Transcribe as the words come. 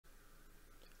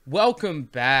Welcome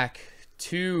back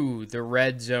to the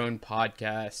Red Zone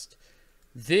podcast.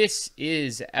 This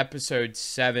is episode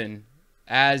 7.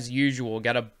 As usual,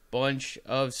 got a bunch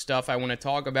of stuff I want to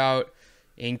talk about,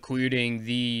 including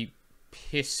the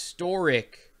historically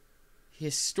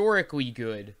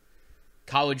good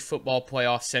college football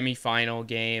playoff semifinal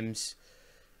games,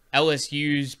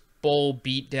 LSU's bowl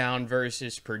beatdown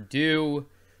versus Purdue,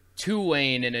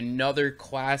 Tulane in another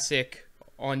classic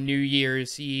on New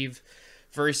Year's Eve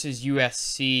versus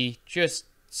USC. Just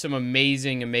some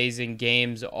amazing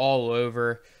games all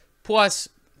over. Plus,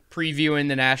 previewing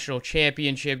the national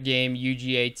championship game,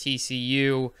 UGA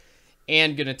TCU,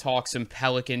 and going to talk some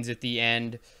Pelicans at the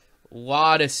end. A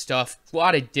lot of stuff, a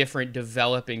lot of different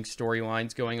developing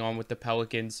storylines going on with the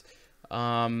Pelicans.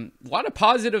 A lot of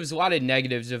positives, a lot of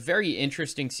negatives. A very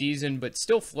interesting season, but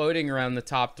still floating around the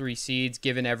top 3 seeds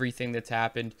given everything that's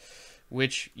happened,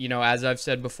 which, you know, as I've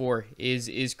said before,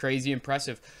 is crazy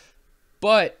impressive.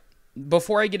 But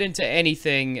before I get into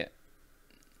anything,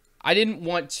 I didn't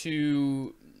want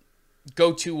to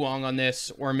go too long on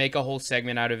this or make a whole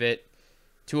segment out of it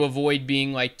to avoid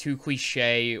being like too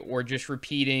cliche or just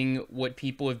repeating what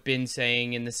people have been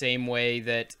saying, in the same way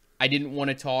that I didn't want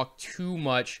to talk too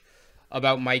much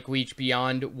about Mike Leach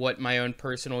beyond what my own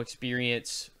personal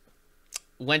experience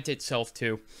lent itself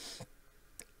to.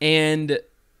 And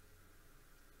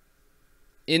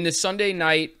in the Sunday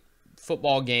night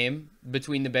football game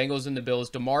between the Bengals and the Bills,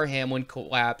 Damar Hamlin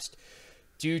collapsed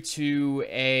due to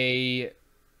a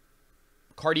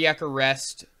cardiac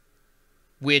arrest,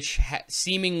 which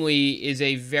seemingly is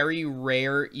a very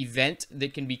rare event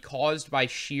that can be caused by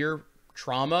sheer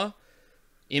trauma,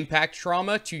 impact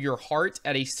trauma to your heart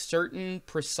at a certain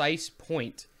precise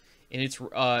point in its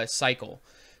cycle.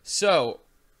 So,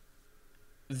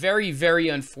 very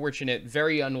unfortunate,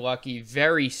 very unlucky,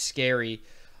 very scary.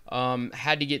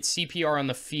 Had to get CPR on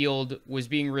the field, was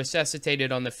being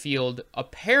resuscitated on the field.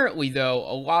 Apparently, though,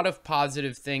 a lot of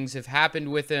positive things have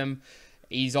happened with him.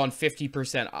 He's on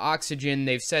 50% oxygen.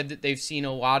 They've said that they've seen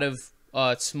a lot of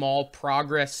small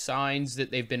progress signs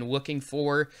that they've been looking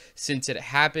for since it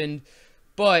happened.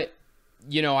 But,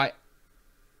 you know,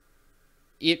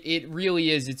 it really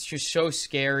is. It's just so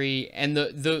scary. And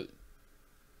the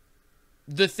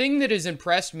thing that has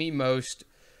impressed me most,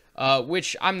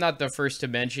 which I'm not the first to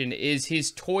mention, is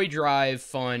his toy drive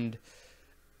fund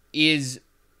is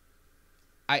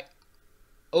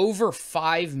over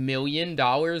 $5 million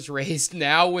raised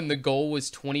now, when the goal was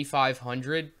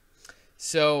 $2,500.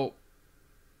 So,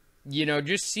 you know,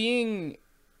 just seeing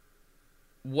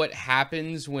what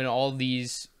happens when all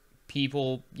these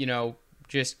people, you know,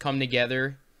 just come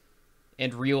together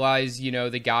and realize, you know,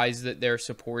 the guys that they're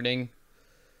supporting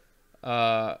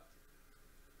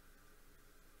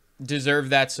deserve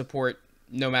that support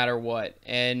no matter what.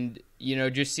 And, you know,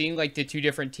 just seeing like the two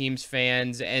different teams'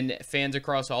 fans and fans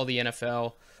across all the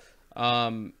NFL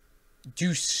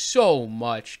do so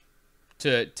much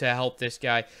to help this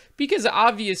guy, because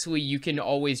obviously you can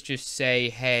always just say,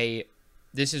 hey,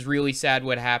 this is really sad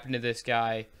what happened to this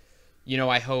guy, you know,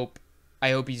 I hope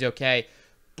he's okay.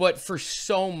 But for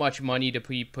so much money to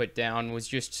be put down was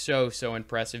just so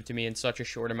impressive to me in such a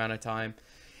short amount of time.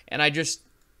 And I just,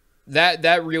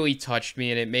 that really touched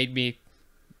me, and it made me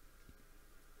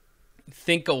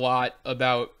think a lot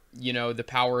about, you know, the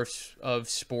power of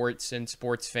sports and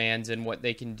sports fans and what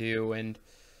they can do. And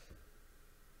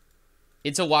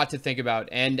it's a lot to think about.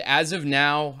 And as of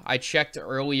now, I checked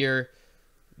earlier,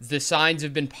 the signs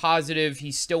have been positive.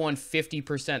 He's still on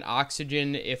 50%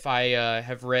 oxygen, if I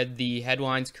have read the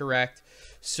headlines correct.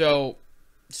 So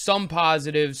some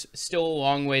positives, still a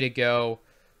long way to go,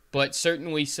 but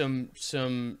certainly some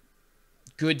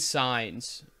good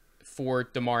signs for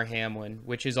Damar Hamlin,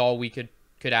 which is all we could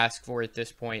ask for at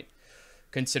this point,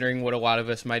 considering what a lot of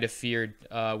us might have feared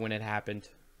when it happened.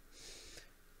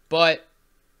 But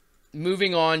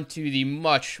moving on to the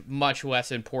much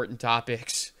less important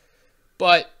topics,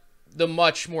 but the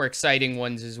much more exciting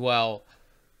ones as well.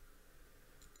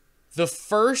 The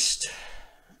first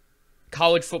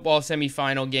college football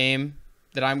semifinal game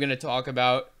that I'm going to talk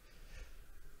about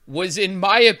was, in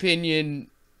my opinion,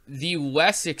 the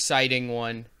less exciting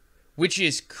one, which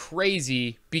is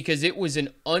crazy because it was an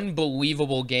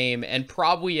unbelievable game and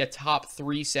probably a top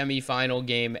 3 semifinal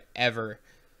game ever.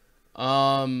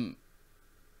 What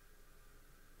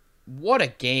a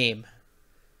game.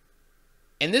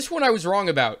 And this one I was wrong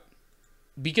about,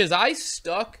 because I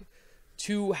stuck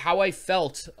to how I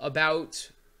felt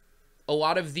about a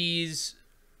lot of these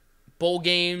bowl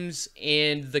games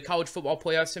and the college football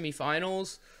playoff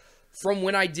semifinals from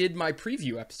when I did my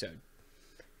preview episode.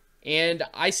 And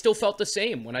I still felt the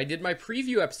same. When I did my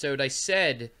preview episode, I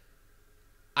said,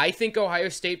 I think Ohio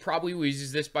State probably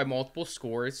loses this by multiple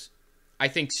scores. I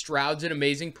think Stroud's an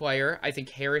amazing player. I think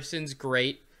Harrison's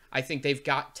great. I think they've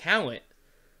got talent.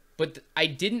 But I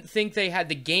didn't think they had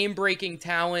the game-breaking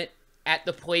talent at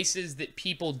the places that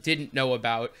people didn't know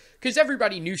about. Because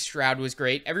everybody knew Stroud was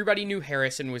great. Everybody knew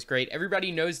Harrison was great.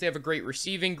 Everybody knows they have a great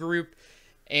receiving group.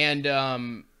 And,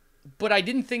 but I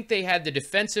didn't think they had the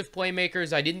defensive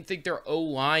playmakers. I didn't think their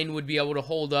O-line would be able to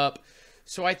hold up.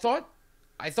 So I thought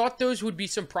those would be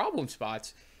some problem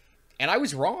spots. And I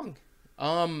was wrong.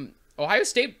 Ohio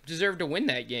State deserved to win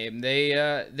that game.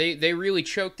 They really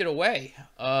choked it away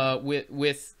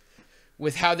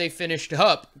with how they finished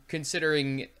up,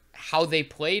 considering how they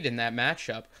played in that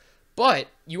matchup. But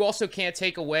you also can't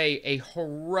take away a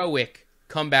heroic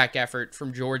comeback effort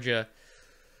from Georgia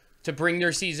to bring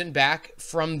their season back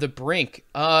from the brink.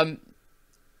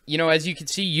 You know, as you can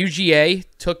see, UGA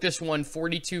took this one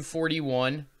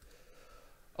 42-41.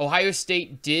 Ohio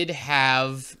State did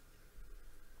have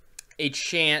a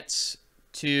chance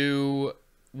to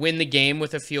win the game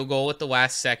with a field goal at the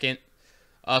last second.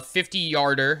 A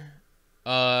 50-yarder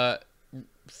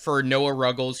for Noah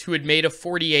Ruggles, who had made a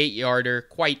 48-yarder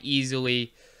quite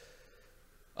easily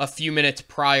a few minutes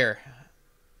prior.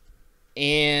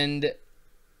 And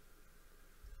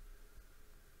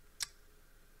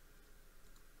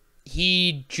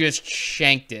he just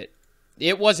shanked it.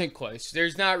 It wasn't close.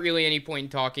 There's not really any point in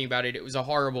talking about it. It was a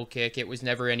horrible kick. It was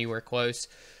never anywhere close.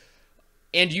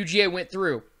 And UGA went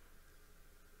through.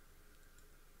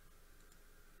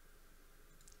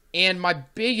 And my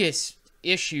biggest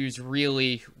issues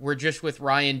really were just with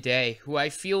Ryan Day, who I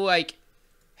feel like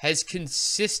has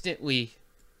consistently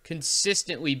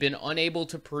been unable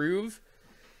to prove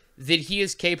that he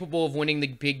is capable of winning the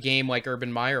big game like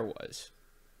Urban Meyer was.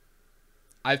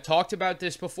 I've talked about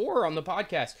this before on the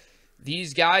podcast.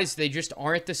 These guys, they just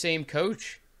aren't the same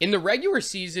coach. In the regular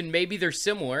season, maybe they're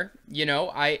similar. You know,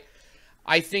 I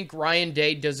think Ryan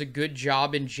Day does a good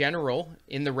job in general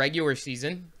in the regular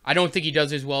season. I don't think he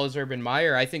does as well as Urban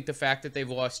Meyer. I think the fact that they've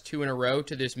lost 2 in a row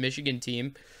to this Michigan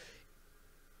team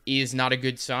is not a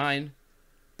good sign.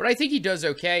 But I think he does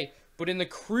okay. But in the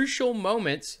crucial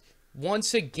moments,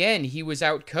 once again, he was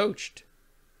outcoached.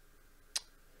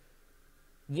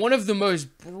 One of the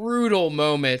most brutal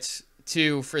moments,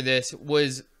 too, for this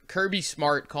was Kirby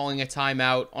Smart calling a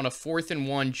timeout on a 4th and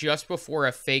 1 just before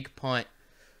a fake punt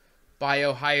by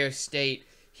Ohio State.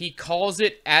 He calls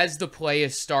it as the play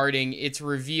is starting. It's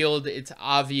revealed, it's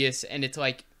obvious, and it's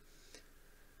like,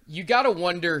 you gotta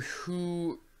wonder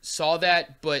who saw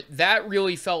that, but that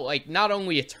really felt like not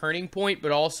only a turning point,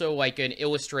 but also like an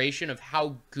illustration of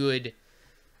how good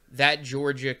that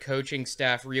Georgia coaching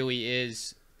staff really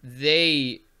is.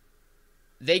 They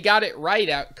got it right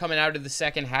coming out of the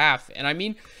second half. And I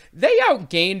mean, they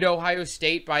outgained Ohio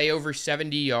State by over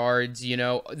 70 yards, you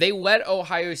know. They let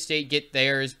Ohio State get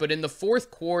theirs, but in the fourth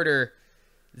quarter,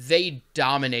 they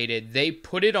dominated. They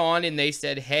put it on and they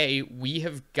said, hey, we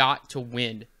have got to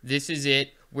win. This is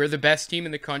it. We're the best team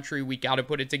in the country. We got to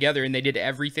put it together. And they did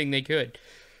everything they could.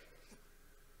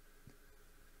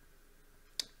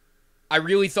 I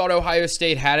really thought Ohio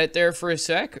State had it there for a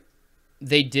sec.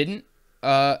 They didn't.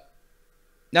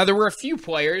 Now, there were a few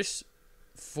players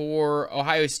for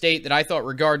Ohio State that I thought,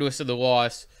 regardless of the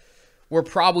loss, were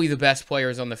probably the best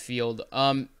players on the field.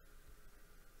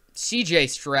 CJ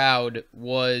Stroud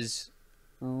was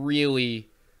really,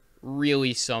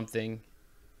 really something.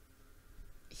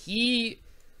 He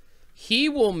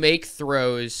will make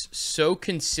throws so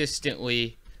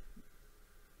consistently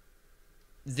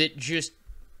that just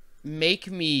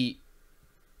make me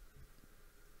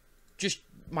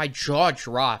my jaw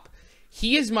drop.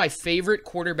 He is my favorite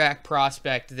quarterback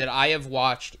prospect that I have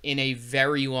watched in a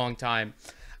very long time.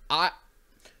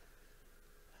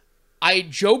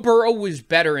 Joe Burrow was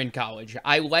better in college.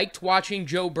 I liked watching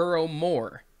Joe Burrow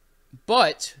more.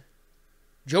 But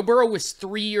Joe Burrow was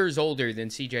 3 years older than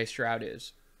CJ Stroud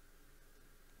is.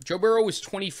 Joe Burrow was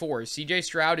 24. CJ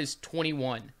Stroud is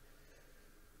 21.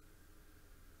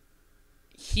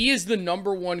 He is the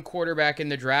number one quarterback in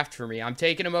the draft for me. I'm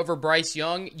taking him over Bryce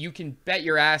Young. You can bet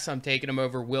your ass I'm taking him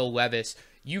over Will Levis.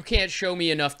 You can't show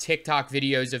me enough TikTok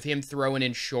videos of him throwing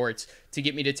in shorts to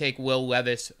get me to take Will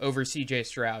Levis over CJ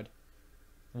Stroud.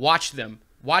 Watch them.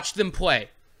 Watch them play.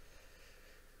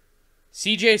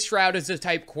 CJ Stroud is the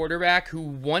type quarterback who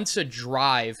wants a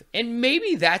drive, and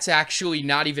maybe that's actually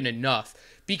not even enough,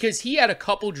 because he had a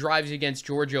couple drives against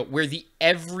Georgia where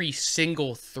every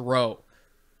single throw,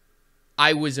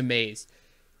 I was amazed.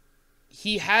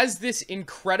 He has this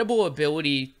incredible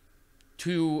ability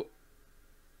to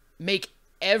make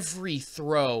every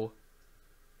throw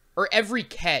or every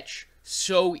catch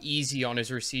so easy on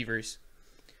his receivers.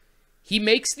 He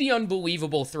makes the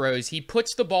unbelievable throws. He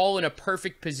puts the ball in a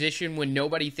perfect position when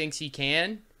nobody thinks he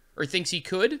can or thinks he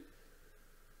could.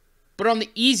 But on the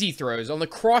easy throws, on the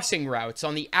crossing routes,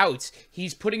 on the outs,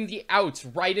 he's putting the outs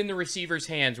right in the receiver's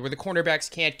hands where the cornerbacks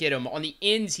can't get them. On the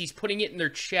ins, he's putting it in their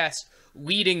chest,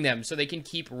 leading them so they can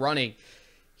keep running.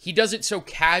 He does it so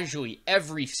casually,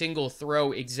 every single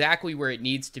throw exactly where it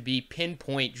needs to be,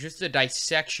 pinpoint, just a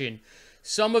dissection.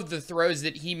 Some of the throws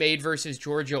that he made versus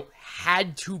Georgia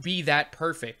had to be that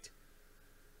perfect.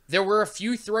 There were a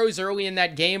few throws early in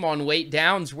that game on late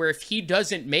downs where if he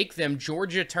doesn't make them,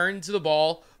 Georgia turns the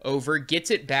ball over,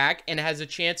 gets it back, and has a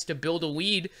chance to build a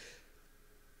lead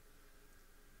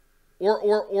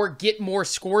or get more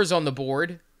scores on the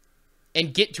board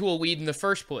and get to a lead in the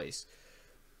first place.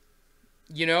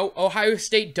 You know, Ohio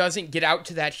State doesn't get out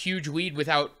to that huge lead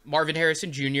without Marvin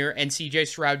Harrison Jr. and C.J.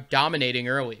 Stroud dominating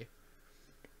early.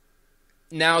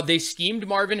 Now, they schemed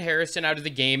Marvin Harrison out of the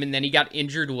game, and then he got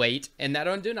injured late, and that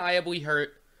undeniably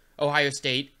hurt Ohio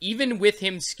State. Even with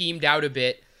him schemed out a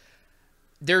bit,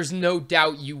 there's no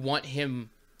doubt you want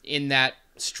him in that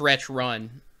stretch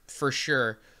run, for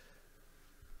sure.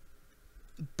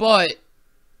 But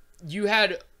you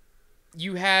had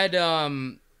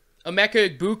Emeka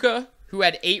Egbuka, who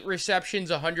had 8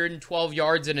 receptions, 112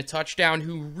 yards, and a touchdown,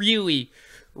 who really,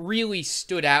 really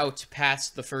stood out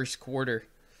past the first quarter.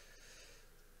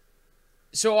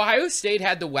 So Ohio State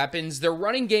had the weapons. Their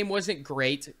running game wasn't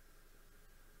great,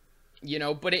 you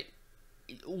know, but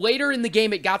later in the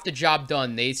game it got the job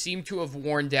done. They seem to have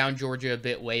worn down Georgia a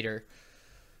bit later.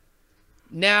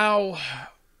 Now,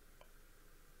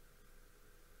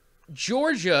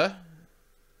 Georgia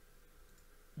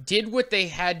did what they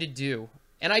had to do.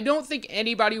 And I don't think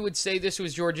anybody would say this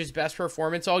was Georgia's best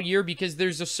performance all year because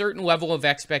there's a certain level of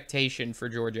expectation for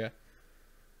Georgia.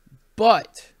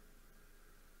 But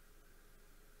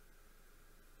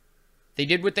they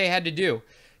did what they had to do.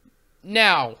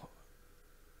 Now,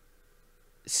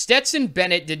 Stetson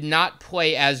Bennett did not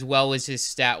play as well as his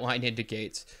stat line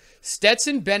indicates.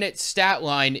 Stetson Bennett's stat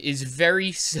line is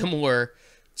very similar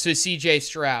to C.J.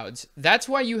 Stroud's. That's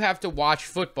why you have to watch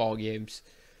football games.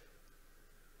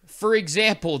 For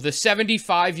example, the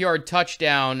 75-yard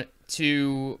touchdown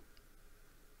to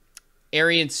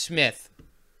Arian Smith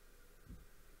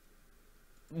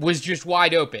was just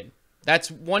wide open. That's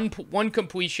one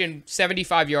completion,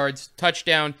 75 yards,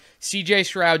 touchdown. C.J.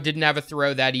 Stroud didn't have a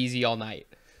throw that easy all night.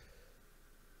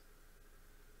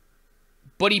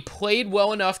 But he played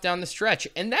well enough down the stretch.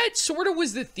 And that sort of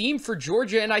was the theme for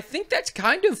Georgia. And I think that's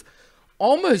kind of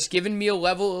almost given me a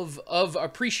level of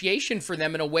appreciation for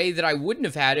them in a way that I wouldn't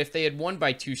have had if they had won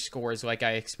by 2 scores like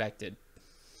I expected.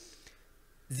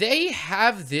 They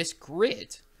have this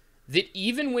grit that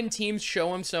even when teams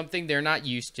show them something they're not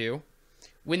used to,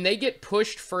 when they get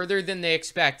pushed further than they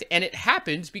expect, and it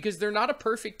happens because they're not a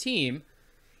perfect team,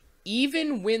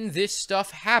 even when this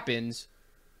stuff happens,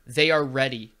 they are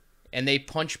ready, and they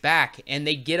punch back, and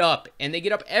they get up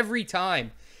every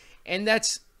time. And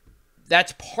that's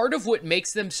part of what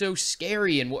makes them so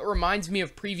scary, and what reminds me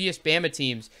of previous Bama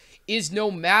teams, is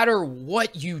no matter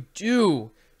what you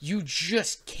do, you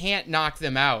just can't knock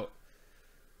them out.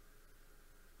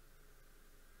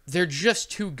 They're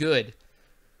just too good.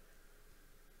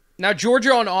 Now,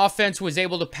 Georgia on offense was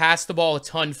able to pass the ball a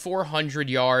ton,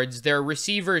 400 yards. Their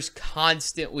receivers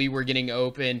constantly were getting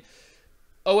open.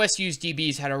 OSU's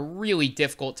DBs had a really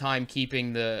difficult time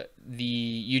keeping the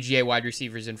UGA wide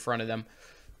receivers in front of them.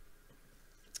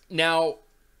 Now,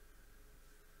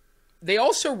 they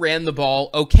also ran the ball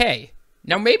okay.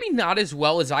 Now, maybe not as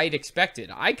well as I had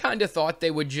expected. I kind of thought they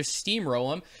would just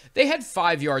steamroll them. They had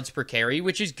 5 yards per carry,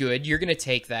 which is good. You're going to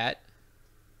take that.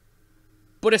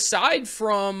 But aside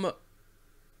from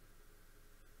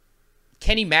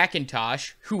Kenny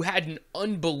McIntosh, who had an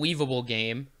unbelievable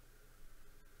game,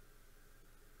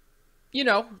 you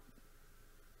know,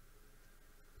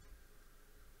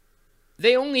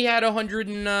 they only had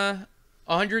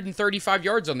 135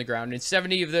 yards on the ground, and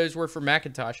 70 of those were for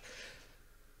McIntosh.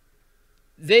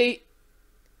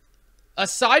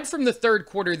 Aside from the third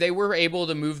quarter, they were able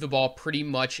to move the ball pretty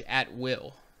much at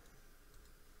will.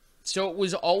 So it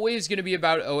was always going to be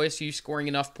about OSU scoring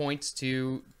enough points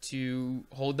to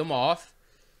hold them off.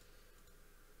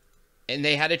 And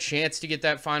they had a chance to get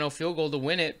that final field goal to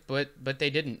win it, but they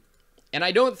didn't. And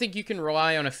I don't think you can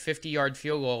rely on a 50-yard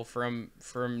field goal from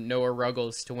Noah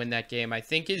Ruggles to win that game. I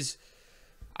think as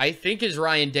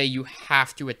Ryan Day, you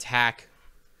have to attack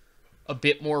a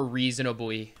bit more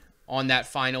reasonably on that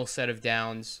final set of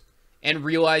downs and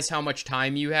realize how much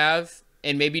time you have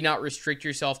and maybe not restrict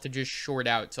yourself to just short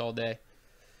outs all day.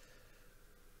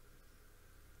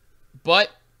 But,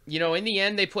 you know, in the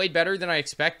end, they played better than I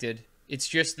expected. It's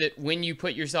just that when you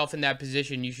put yourself in that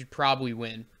position, you should probably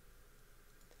win.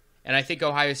 And I think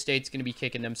Ohio State's going to be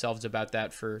kicking themselves about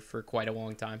that for quite a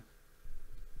long time.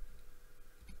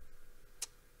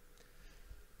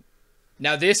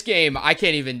 Now, this game, I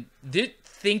can't even...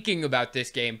 Thinking about this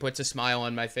game puts a smile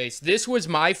on my face. This was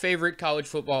my favorite college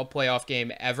football playoff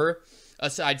game ever,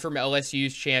 aside from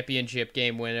LSU's championship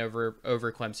game win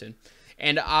over Clemson.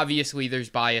 And obviously, there's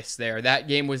bias there. That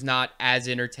game was not as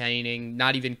entertaining,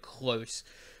 not even close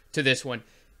to this one.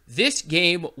 This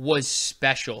game was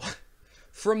special.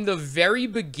 From the very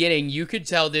beginning, you could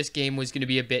tell this game was going to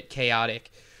be a bit chaotic.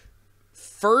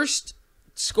 First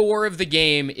score of the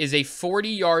game is a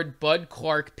 40-yard Bud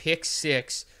Clark pick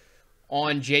six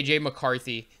on J.J.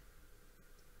 McCarthy.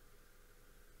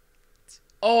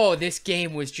 Oh, this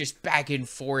game was just back and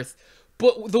forth.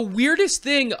 But the weirdest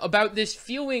thing about this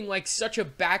feeling like such a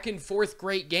back and forth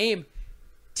great game,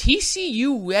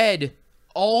 TCU led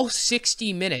all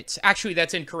 60 minutes. Actually,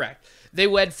 that's incorrect. They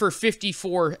led for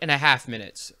 54 and a half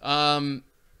minutes. But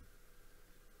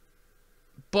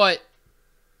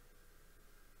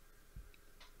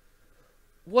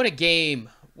what a game.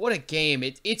 What a game.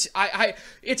 It's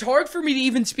hard for me to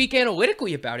even speak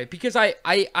analytically about it because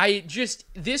I just,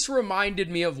 this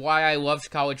reminded me of why I loved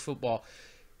college football.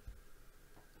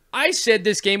 I said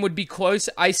this game would be close.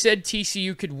 I said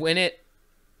TCU could win it.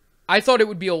 I thought it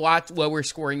would be a lot lower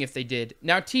scoring if they did.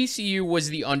 Now, TCU was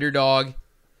the underdog,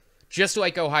 just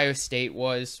like Ohio State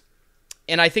was.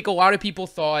 And I think a lot of people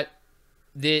thought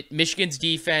that Michigan's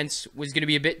defense was going to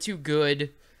be a bit too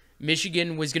good.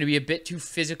 Michigan was going to be a bit too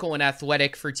physical and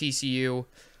athletic for TCU,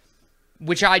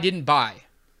 which I didn't buy.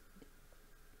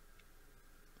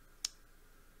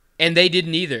 And they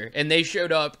didn't either. And they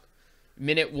showed up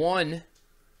minute one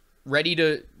ready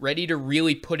to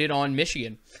really put it on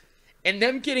Michigan. And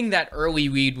them getting that early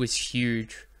lead was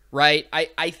huge, right?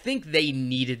 I think they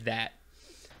needed that.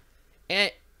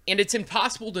 And it's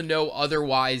impossible to know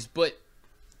otherwise, but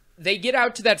they get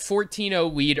out to that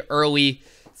 14-0 lead early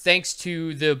thanks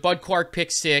to the Bud Clark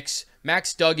pick six.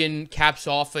 Max Duggan caps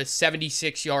off a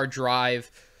 76-yard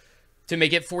drive to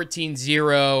make it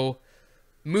 14-0.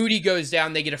 Moody goes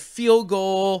down. They get a field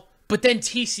goal. But then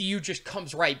TCU just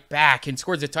comes right back and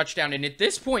scores a touchdown. And at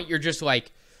this point, you're just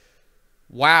like,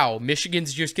 wow,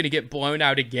 Michigan's just going to get blown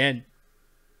out again.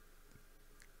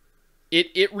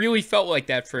 It really felt like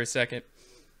that for a second.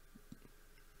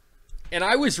 And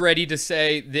I was ready to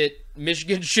say that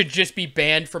Michigan should just be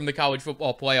banned from the college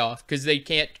football playoff because they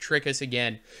can't trick us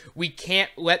again. We can't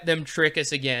let them trick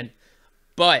us again.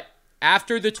 But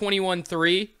after the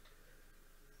 21-3,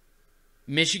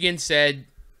 Michigan said,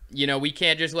 you know, we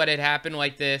can't just let it happen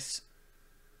like this.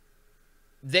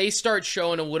 They start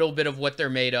showing a little bit of what they're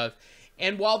made of.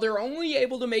 And while they're only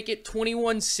able to make it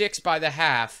 21-6 by the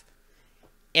half,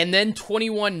 and then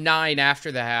 21-9 after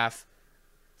the half,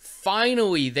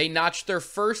 finally, they notched their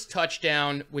first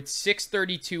touchdown with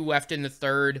 6:32 left in the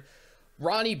third.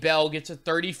 Ronnie Bell gets a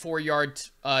 34-yard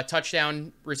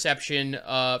touchdown reception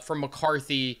from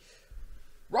McCarthy.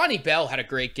 Ronnie Bell had a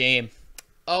great game.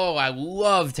 Oh, I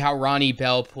loved how Ronnie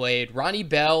Bell played. Ronnie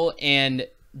Bell and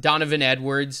Donovan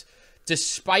Edwards,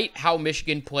 despite how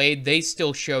Michigan played, they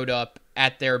still showed up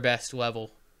at their best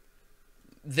level.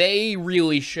 They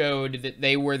really showed that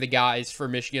they were the guys for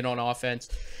Michigan on offense.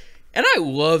 And I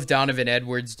love Donovan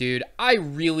Edwards, dude. I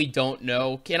really don't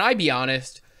know. Can I be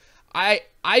honest? I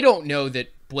don't know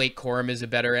that Blake Corum is a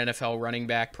better NFL running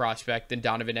back prospect than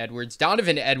Donovan Edwards.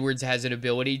 Donovan Edwards has an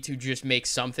ability to just make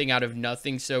something out of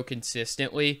nothing so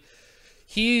consistently.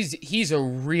 He's a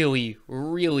really,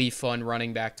 really fun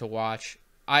running back to watch.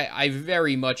 I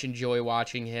very much enjoy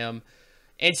watching him.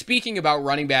 And speaking about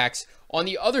running backs, on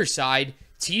the other side,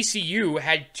 TCU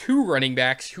had two running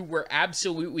backs who were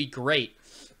absolutely great.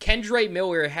 Kendre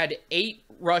Miller had 8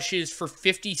 rushes for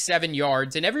 57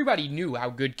 yards, and everybody knew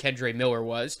how good Kendre Miller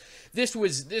was. This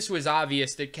was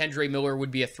obvious that Kendre Miller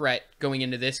would be a threat going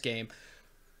into this game.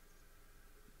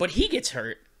 But he gets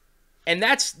hurt, and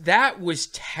that was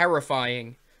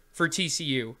terrifying for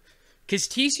TCU, because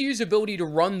TCU's ability to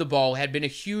run the ball had been a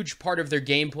huge part of their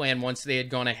game plan once they had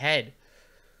gone ahead.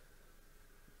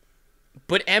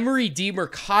 But Emery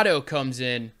DeMercado comes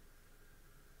in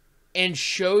and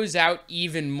shows out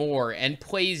even more and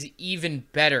plays even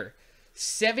better.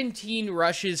 17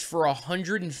 rushes for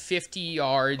 150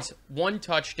 yards, 1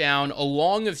 touchdown, a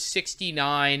long of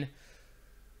 69,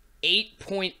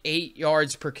 8.8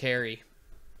 yards per carry.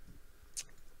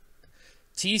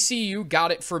 TCU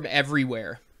got it from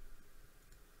everywhere.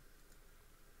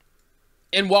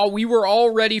 And while we were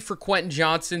all ready for Quentin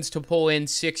Johnston's to pull in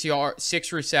 6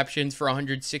 receptions for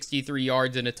 163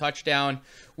 yards and a touchdown,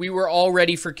 we were all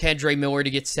ready for Kendre Miller to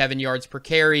get 7 yards per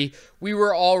carry. We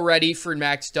were all ready for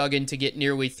Max Duggan to get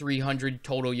nearly 300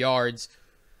 total yards.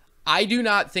 I do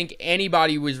not think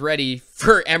anybody was ready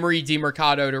for Emery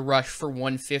DeMarcado to rush for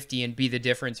 150 and be the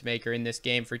difference maker in this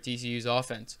game for TCU's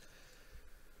offense.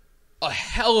 A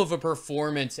hell of a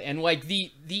performance, and like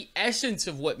the essence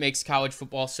of what makes college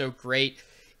football so great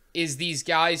is these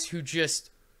guys who just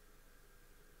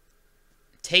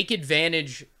take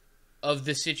advantage of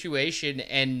the situation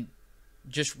and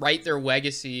just write their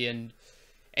legacy and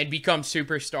become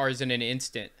superstars in an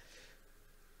instant.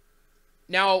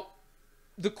 Now,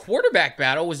 the quarterback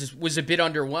battle was a bit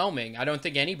underwhelming. I don't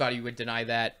think anybody would deny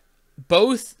that.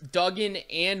 Both Duggan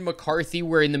and McCarthy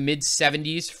were in the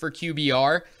mid-70s for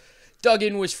QBR.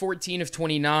 Duggan was 14 of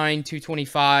 29,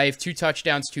 225, 2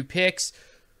 touchdowns, 2 picks.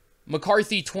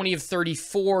 McCarthy, 20 of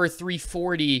 34,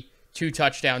 340, 2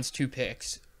 touchdowns, 2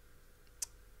 picks.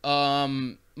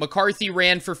 McCarthy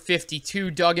ran for 52,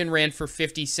 Duggan ran for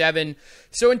 57.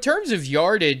 So in terms of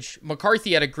yardage,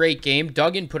 McCarthy had a great game.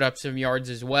 Duggan put up some yards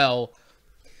as well.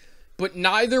 But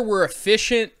neither were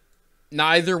efficient,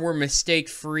 neither were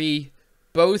mistake-free.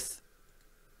 Both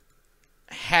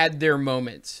had their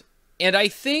moments. And I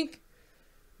think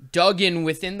Duggan,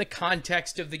 within the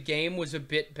context of the game, was a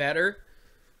bit better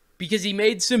because he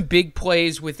made some big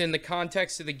plays within the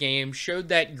context of the game, showed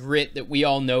that grit that we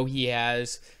all know he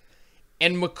has.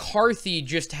 And McCarthy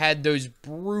just had those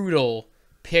brutal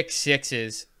pick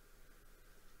sixes.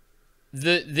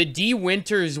 The D.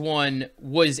 Winters one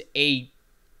was a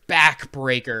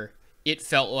backbreaker, it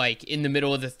felt like, in the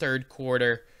middle of the third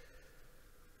quarter.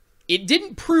 It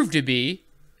didn't prove to be.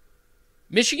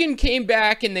 Michigan came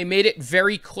back and they made it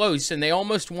very close, and they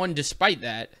almost won despite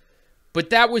that. But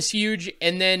that was huge,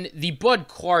 and then the Bud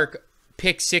Clark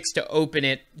pick six to open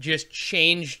it just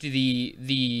changed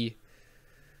the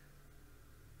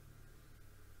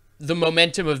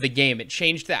momentum of the game. It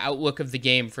changed the outlook of the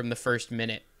game from the first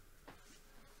minute.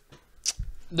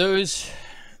 Those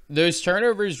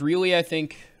turnovers really, I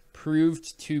think,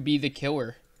 proved to be the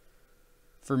killer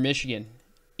for Michigan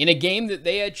in a game that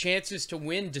they had chances to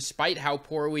win despite how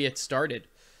poorly it started.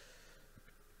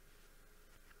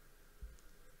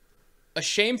 A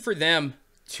shame for them,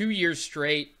 2 years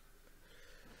straight,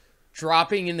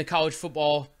 dropping in the college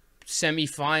football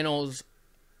semifinals.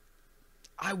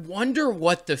 I wonder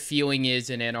what the feeling is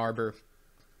in Ann Arbor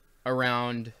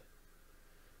around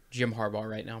Jim Harbaugh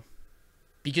right now.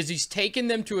 Because he's taken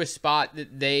them to a spot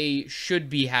that they should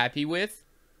be happy with.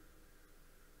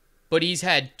 But he's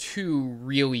had 2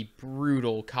 really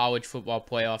brutal college football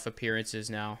playoff appearances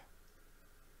now.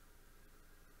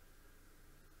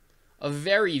 A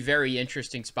very, very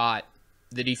interesting spot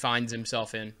that he finds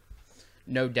himself in.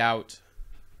 No doubt.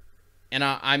 And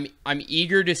I'm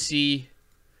eager to see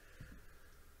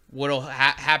what'll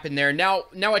happen there. Now,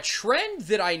 a trend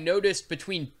that I noticed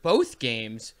between both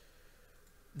games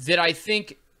that I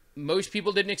think most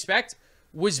people didn't expect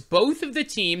was both of the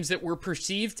teams that were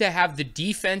perceived to have the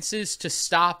defenses to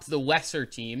stop the lesser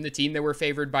team, the team that were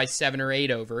favored by 7 or 8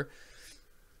 over,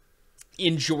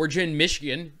 in Georgia and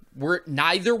Michigan,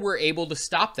 neither were able to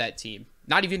stop that team.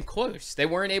 Not even close. They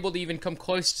weren't able to even come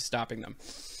close to stopping them.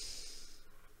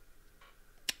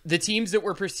 The teams that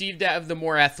were perceived to have the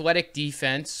more athletic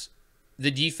defense,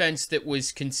 the defense that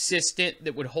was consistent,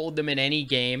 that would hold them in any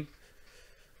game,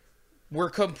 were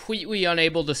completely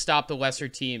unable to stop the lesser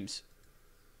teams.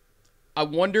 I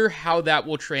wonder how that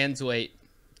will translate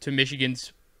to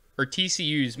Michigan's or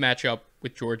TCU's matchup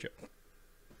with Georgia.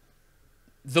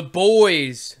 The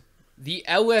boys, the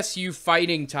LSU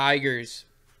Fighting Tigers,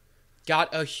 got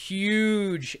a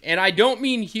huge, and I don't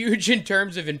mean huge in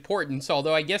terms of importance,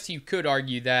 although I guess you could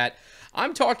argue that.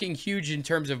 I'm talking huge in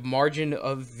terms of margin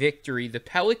of victory. The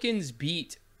Pelicans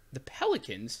beat the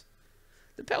Pelicans.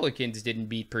 The Pelicans didn't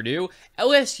beat Purdue.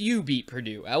 LSU beat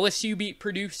Purdue. LSU beat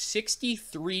Purdue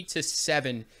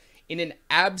 63-7 in an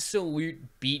absolute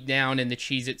beatdown in the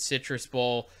Cheez-It Citrus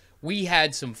Bowl. We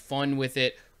had some fun with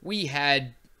it. We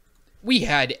had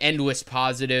endless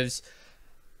positives.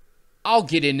 I'll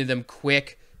get into them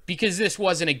quick because this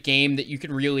wasn't a game that you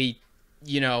could really,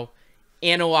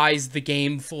 analyze the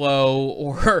game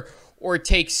flow or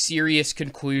take serious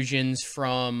conclusions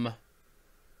from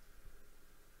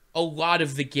a lot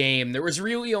of the game. There was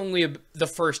really only the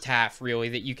first half, really,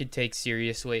 that you could take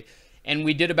seriously. And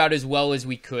we did about as well as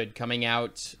we could, coming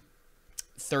out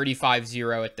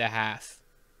 35-0 at the half.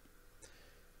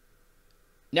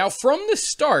 Now, from the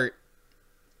start,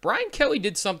 Brian Kelly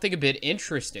did something a bit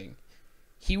interesting.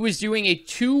 he was doing a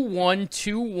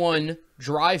 2-1-2-1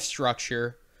 drive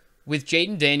structure with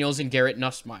Jaden Daniels and Garrett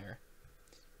Nussmeier.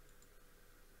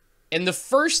 And the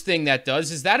first thing that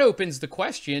does is that opens the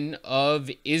question of,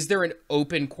 is there an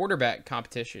open quarterback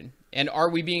competition? And are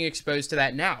we being exposed to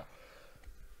that now?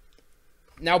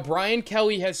 Now, Brian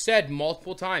Kelly has said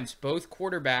multiple times both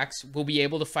quarterbacks will be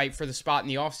able to fight for the spot in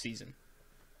the offseason.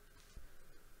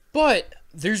 But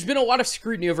there's been a lot of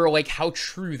scrutiny over like how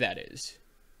true that is.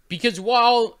 Because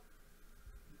while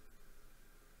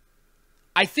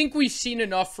I think we've seen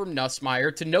enough from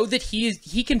Nussmeier to know that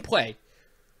he can play.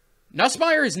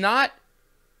 Nussmeier is not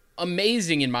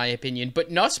amazing in my opinion,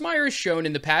 but Nussmeier has shown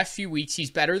in the past few weeks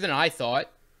he's better than I thought,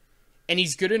 and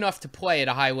he's good enough to play at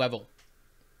a high level.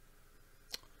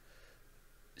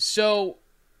 So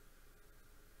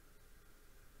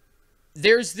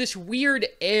there's this weird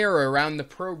air around the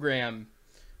program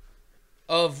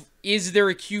of, is there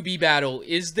a QB battle?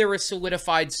 Is there a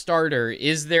solidified starter?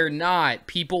 Is there not?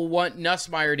 People want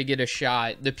Nussmeier to get a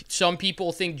shot. Some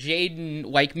people think Jaden,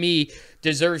 like me,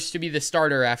 deserves to be the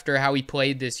starter after how he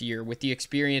played this year with the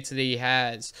experience that he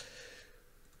has.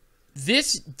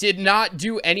 This did not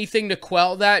do anything to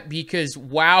quell that because,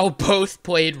 wow, both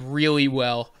played really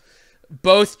well.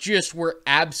 Both just were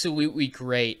absolutely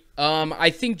great. I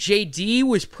think JD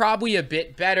was probably a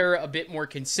bit better, a bit more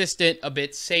consistent, a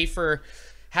bit safer.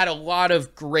 Had a lot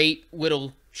of great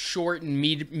little short and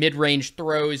mid-range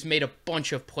throws, made a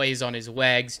bunch of plays on his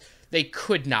legs. They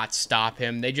could not stop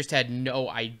him. They just had no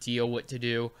idea what to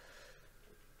do.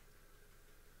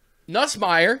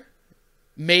 Nussmeier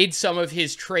made some of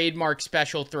his trademark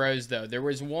special throws, though. There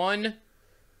was one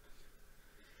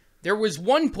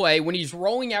play when he's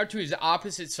rolling out to his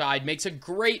opposite side, makes a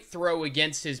great throw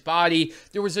against his body.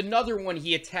 There was another one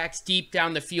he attacks deep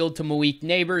down the field to Malik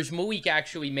Neighbors. Malik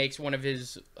actually makes one of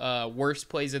his worst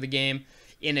plays of the game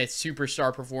in a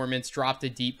superstar performance, dropped a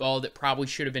deep ball that probably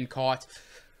should have been caught.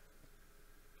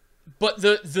 But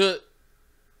the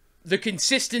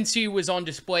consistency was on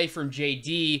display from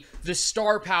JD. The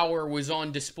star power was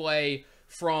on display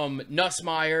from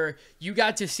Nussmeier. You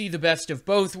got to see the best of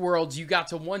both worlds. You got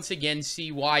to once again see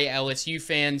why LSU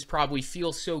fans probably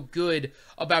feel so good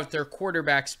about their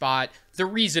quarterback spot, the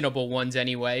reasonable ones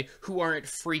anyway, who aren't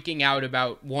freaking out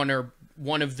about one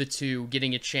of the two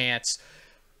getting a chance.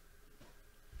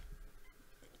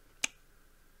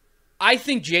 I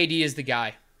think JD is the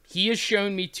guy. He has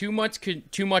shown me too much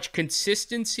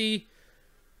consistency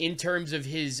in terms of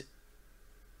his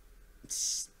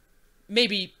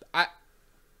maybe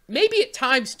at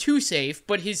times too safe,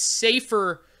 but his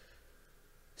safer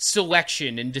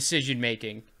selection and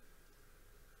decision-making.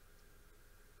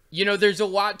 You know, there's a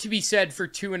lot to be said for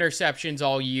 2 interceptions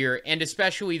all year, and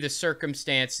especially the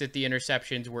circumstance that the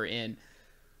interceptions were in.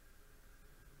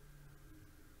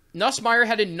 Nussmeier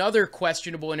had another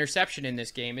questionable interception in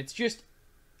this game. It's just,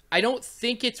 I don't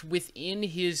think it's within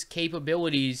his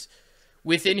capabilities,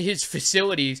 within his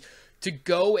facilities, to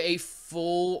go a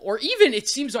full, or even it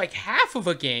seems like half of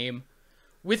a game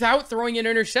without throwing an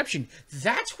interception.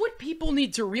 That's what people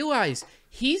need to realize.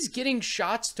 He's getting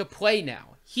shots to play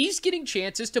now. He's getting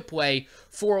chances to play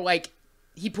for, like,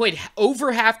 he played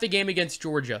over half the game against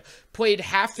Georgia, played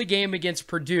half the game against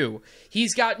Purdue.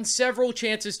 He's gotten several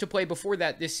chances to play before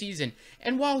that this season.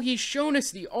 And while he's shown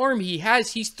us the arm he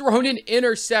has, he's thrown an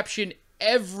interception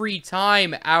every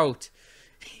time out.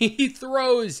 He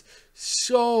throws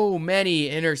so many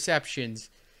interceptions.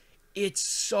 It's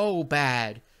so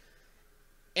bad.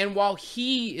 And while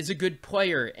he is a good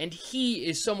player, and he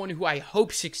is someone who I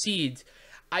hope succeeds,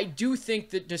 I do think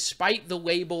that despite the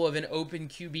label of an open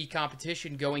QB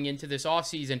competition going into this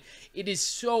offseason, it is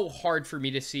so hard for me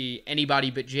to see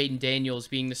anybody but Jaden Daniels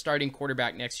being the starting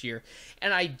quarterback next year.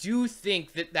 And I do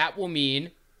think that that will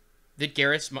mean that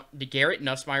Garrett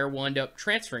Nussmeier will end up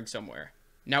transferring somewhere.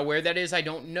 Now, where that is, I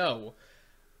don't know.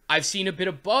 I've seen a bit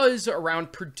of buzz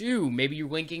around Purdue, maybe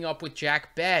linking up with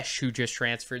Jack Besh, who just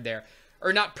transferred there.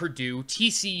 Or not Purdue,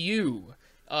 TCU,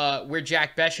 where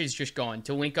Jack Besh has just gone,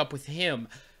 to link up with him.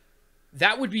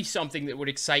 That would be something that would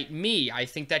excite me. I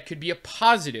think that could be a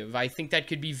positive. I think that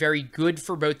could be very good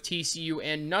for both TCU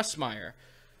and Nussmeier.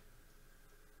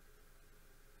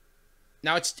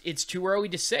 Now, it's too early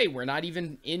to say. We're not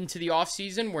even into the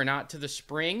offseason. We're not to the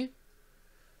spring.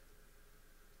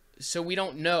 So we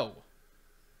don't know.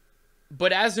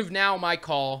 But as of now, my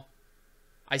call,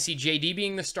 I see JD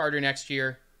being the starter next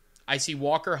year. I see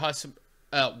Walker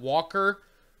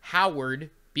Howard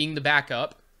being the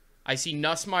backup. I see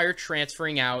Nussmeier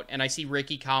transferring out, and I see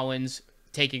Ricky Collins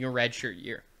taking a redshirt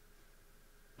year.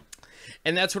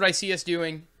 And that's what I see us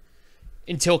doing.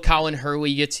 until Colin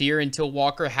Hurley gets here, until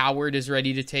Walker Howard is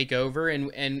ready to take over,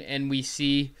 and we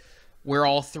see where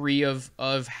all three of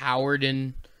Howard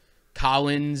and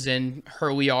Collins and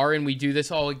Hurley are, and we do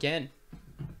this all again.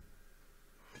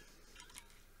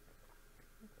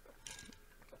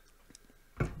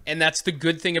 And that's the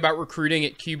good thing about recruiting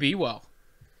at QB well,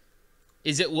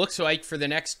 is it looks like for the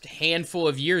next handful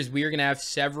of years, we are going to have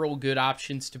several good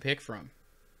options to pick from.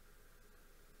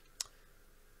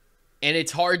 And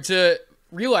it's hard to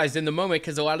realize in the moment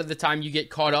because a lot of the time you get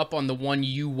caught up on the one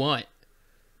you want.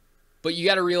 But you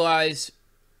got to realize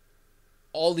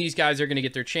all these guys are going to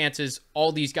get their chances.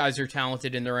 All these guys are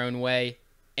talented in their own way.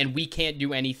 And we can't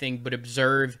do anything but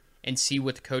observe and see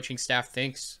what the coaching staff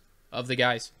thinks of the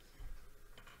guys.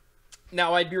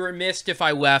 Now, I'd be remiss if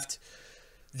I left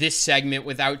this segment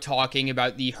without talking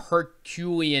about the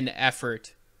Herculean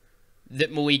effort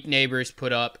that Malik Neighbors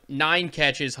put up. 9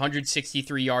 catches,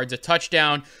 163 yards, a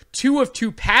touchdown, 2 of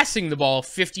 2 passing the ball,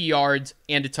 50 yards,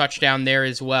 and a touchdown there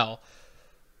as well.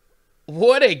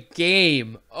 What a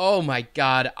game. Oh my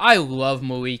God. I love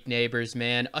Malik Neighbors,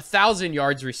 man. 1,000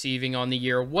 yards receiving on the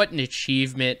year. What an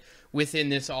achievement within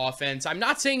this offense. I'm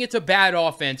not saying it's a bad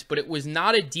offense, but it was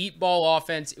not a deep ball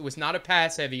offense. It was not a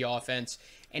pass-heavy offense,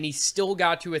 and he still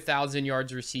got to 1,000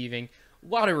 yards receiving. A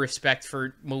lot of respect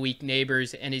for Malik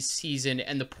Neighbors and his season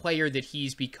and the player that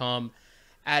he's become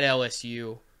at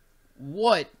LSU.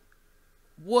 What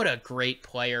a great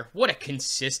player. What a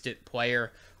consistent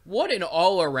player. What an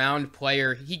all-around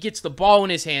player. He gets the ball in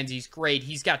his hands. He's great.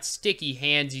 He's got sticky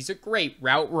hands. He's a great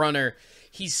route runner.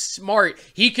 He's smart.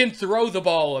 He can throw the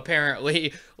ball,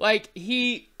 apparently.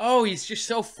 He's just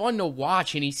so fun to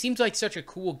watch, and he seems like such a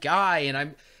cool guy, and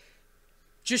I'm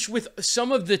just with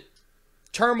some of the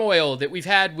turmoil that we've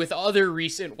had with other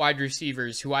recent wide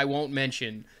receivers who I won't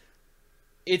mention.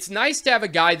 It's nice to have a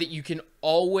guy that you can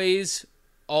always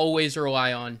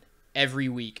rely on every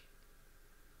week.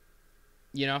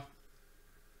 You know?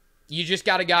 You just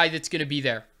got a guy that's going to be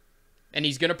there, and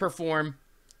he's going to perform,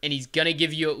 and he's going to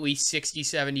give you at least 60,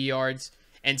 70 yards.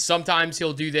 And sometimes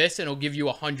he'll do this and he'll give you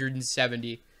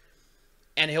 170.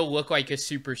 And he'll look like a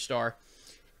superstar.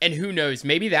 And who knows,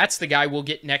 maybe that's the guy we'll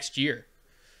get next year.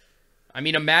 I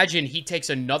mean, imagine he takes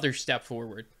another step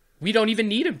forward. We don't even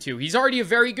need him to. He's already a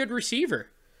very good receiver.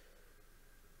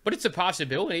 But it's a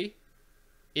possibility.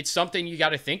 It's something you got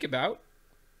to think about.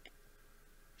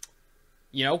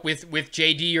 You know, with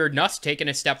JD or Nuss taking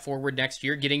a step forward next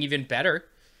year, getting even better.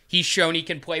 He's shown he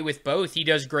can play with both. He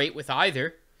does great with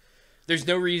either. There's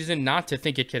no reason not to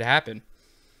think it could happen.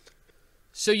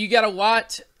 So you got a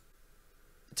lot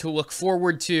to look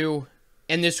forward to,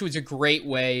 and this was a great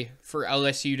way for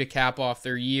LSU to cap off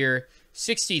their year.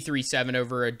 63-7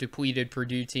 over a depleted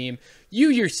Purdue team. You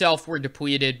yourself were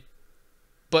depleted,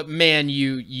 but man,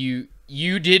 you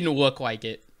didn't look like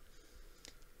it.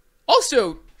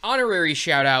 Also, honorary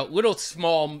shout out, little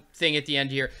small thing at the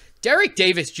end here. Derek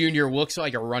Davis Jr. looks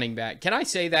like a running back. Can I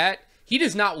say that? He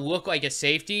does not look like a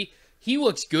safety. He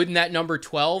looks good in that number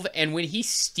 12, and when he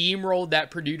steamrolled that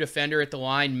Purdue defender at the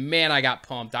line, man, I got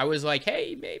pumped. I was like,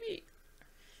 hey, maybe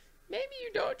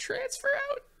you don't transfer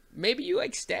out. Maybe you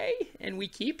stay and we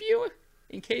keep you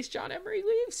in case John Emery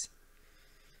leaves.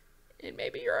 And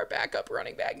maybe you're our backup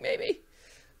running back, maybe.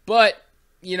 But,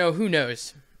 who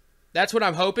knows? That's what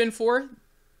I'm hoping for.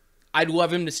 I'd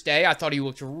love him to stay. I thought he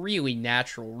looked really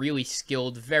natural, really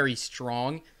skilled, very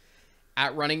strong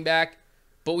at running back.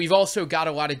 But we've also got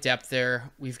a lot of depth there.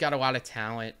 We've got a lot of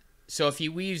talent. So if he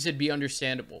leaves, it'd be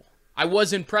understandable. I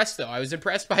was impressed, though. I was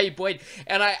impressed by how he played.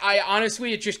 And I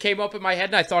honestly, it just came up in my head,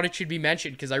 and I thought it should be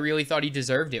mentioned because I really thought he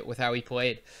deserved it with how he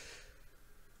played.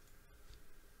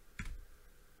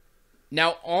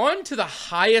 Now, on to the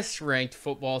highest-ranked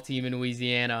football team in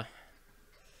Louisiana.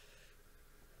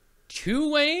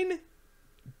 Tulane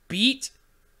beat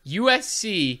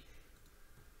USC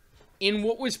in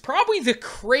what was probably the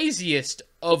craziest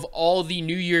of all the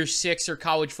New Year's Six or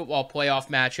college football playoff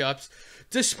matchups,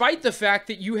 despite the fact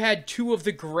that you had two of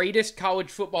the greatest college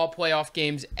football playoff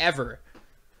games ever.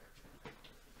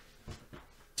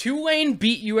 Tulane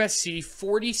beat USC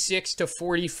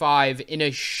 46-45 in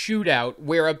a shootout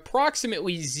where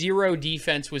approximately zero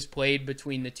defense was played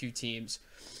between the two teams.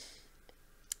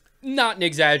 Not an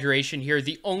exaggeration here.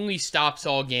 The only stops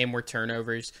all game were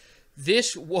turnovers.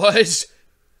 This was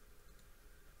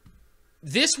a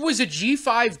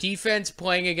G5 defense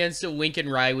playing against a Lincoln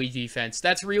Riley defense.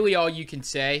 That's really all you can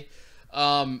say.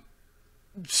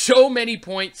 So many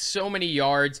points, so many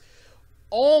yards.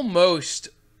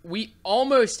 We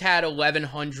almost had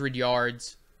 1,100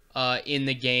 yards in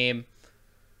the game.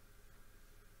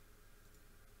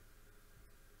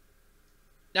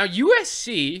 Now,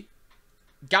 USC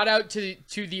got out to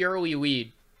the early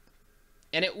lead,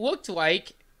 and it looked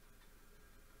like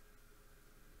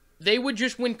they would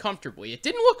just win comfortably. It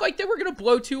didn't look like they were going to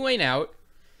blow Tulane out.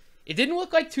 It didn't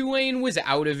look like Tulane was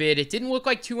out of it. It didn't look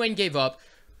like Tulane gave up,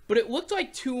 but it looked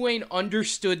like Tulane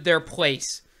understood their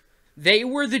place. They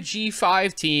were the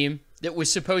G5 team that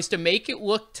was supposed to make it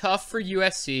look tough for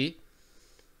USC,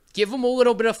 give them a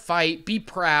little bit of fight, be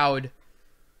proud,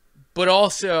 but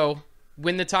also,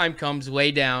 when the time comes,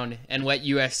 lay down and let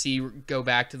USC go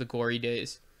back to the glory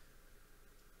days.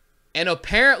 And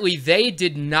apparently they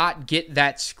did not get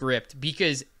that script,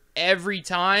 because every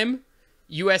time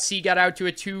USC got out to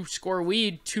a 2-score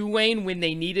lead, Tulane, when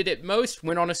they needed it most,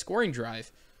 went on a scoring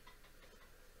drive.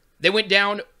 They went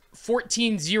down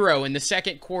 14-0 in the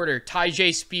second quarter.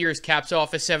 Tyjae Spears caps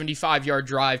off a 75-yard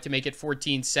drive to make it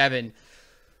 14-7.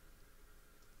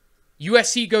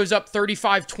 USC goes up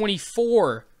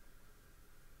 35-24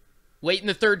 late in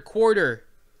the third quarter.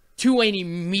 Tulane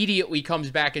immediately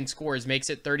comes back and scores, makes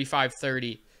it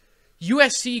 35-30.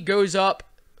 USC goes up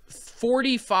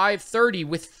 45-30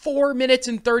 with 4 minutes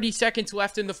and 30 seconds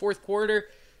left in the fourth quarter.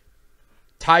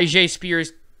 Tyjae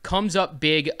Spears comes up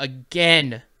big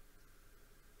again.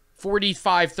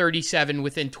 45-37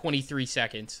 within 23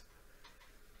 seconds.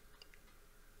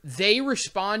 They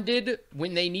responded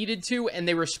when they needed to, and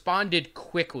they responded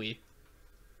quickly.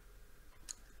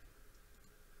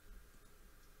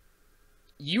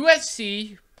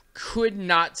 USC could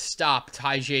not stop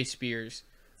Tyjae Spears.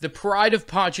 The pride of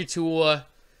Ponchatoula.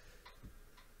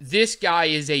 This guy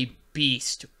is a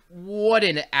beast. What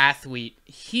an athlete.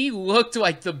 He looked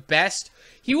like the best.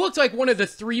 He looked like one of the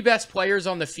 3 best players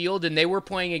on the field, and they were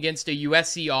playing against a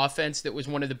USC offense that was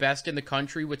one of the best in the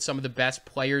country with some of the best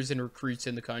players and recruits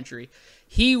in the country.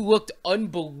 He looked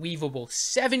unbelievable.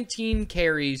 17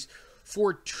 carries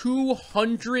for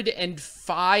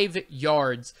 205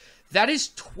 yards. That is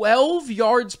 12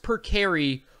 yards per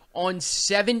carry on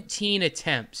 17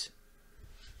 attempts.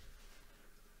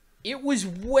 It was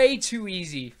way too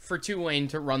easy for Tulane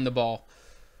to run the ball.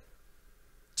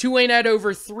 Tulane had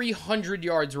over 300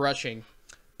 yards rushing,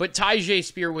 but Tyjae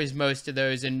Spears was most of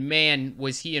those, and man,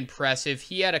 was he impressive.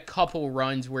 He had a couple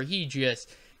runs where he just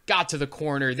got to the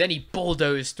corner, then he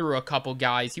bulldozed through a couple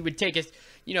guys. He would take his,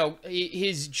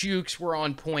 his jukes were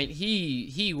on point.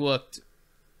 He looked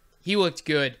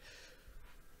good.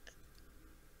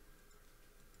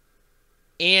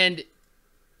 And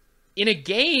in a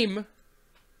game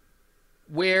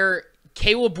where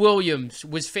Caleb Williams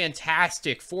was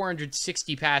fantastic,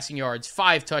 460 passing yards,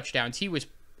 5 touchdowns. He was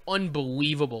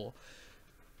unbelievable.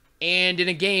 And in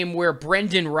a game where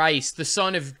Brendan Rice, the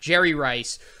son of Jerry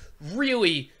Rice,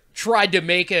 really tried to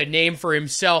make a name for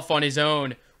himself on his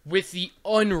own with the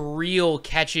unreal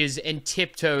catches and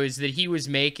tiptoes that he was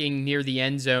making near the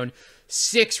end zone.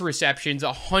 6 receptions,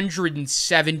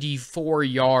 174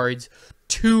 yards,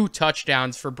 2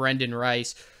 touchdowns for Brendan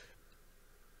Rice.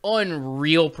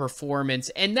 Unreal performance,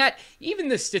 and that even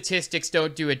the statistics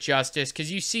don't do it justice,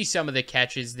 because you see some of the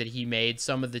catches that he made,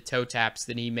 some of the toe taps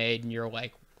that he made, and you're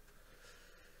like,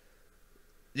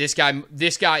 this guy,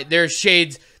 there's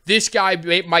shades, this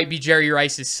guy might be Jerry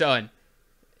Rice's son.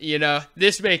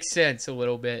 This makes sense a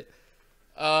little bit.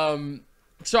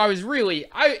 So I was really,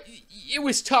 it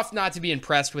was tough not to be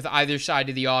impressed with either side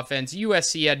of the offense.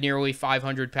 USC had nearly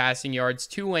 500 passing yards.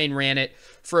 Tulane ran it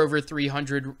for over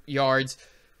 300 yards.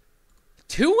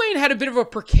 Tulane had a bit of a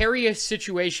precarious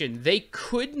situation. They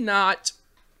could not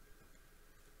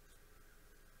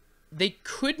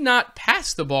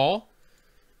pass the ball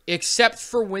except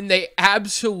for when they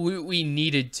absolutely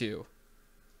needed to.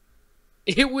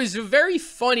 It was a very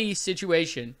funny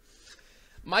situation.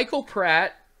 Michael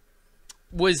Pratt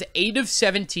was 8 of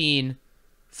 17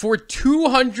 for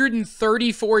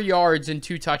 234 yards and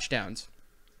 2 touchdowns.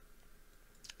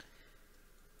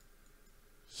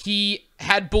 He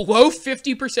had below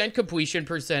 50% completion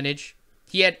percentage.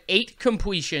 He had 8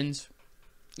 completions.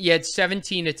 He had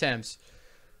 17 attempts.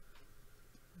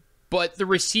 But the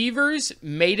receivers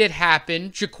made it happen.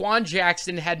 Jaquan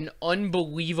Jackson had an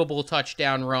unbelievable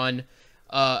touchdown run.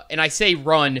 And I say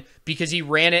run because he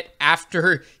ran it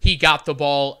after he got the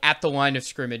ball at the line of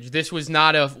scrimmage. This was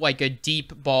not a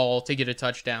deep ball to get a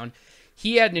touchdown.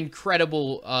 He had an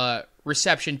incredible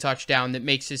reception touchdown that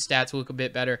makes his stats look a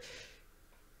bit better.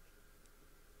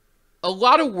 A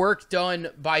lot of work done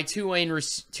by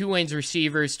Tulane's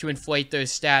receivers to inflate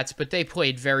those stats, but they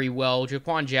played very well.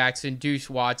 Jaquan Jackson, Deuce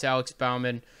Watts, Alex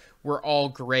Bauman were all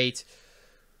great.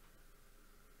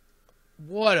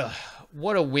 What a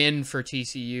win for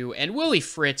TCU. And Willie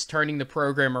Fritz turning the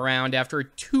program around after a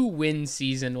 2-win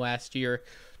season last year.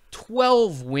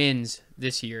 12 wins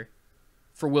this year.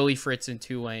 for Willie Fritz and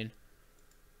Tulane.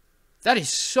 That is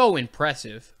so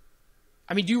impressive.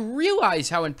 I mean, do you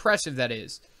realize how impressive that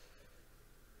is?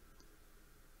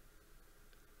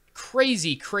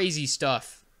 Crazy, crazy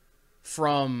stuff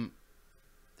from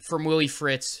Willie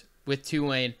Fritz with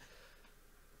Tulane.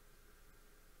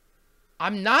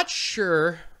 I'm not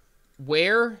sure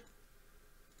where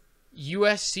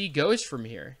USC goes from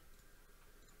here,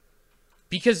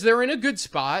 because they're in a good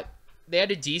spot. They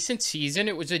had a decent season.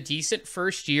 It was a decent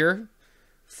first year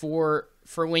for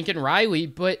Lincoln Riley,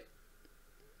 but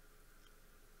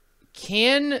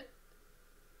can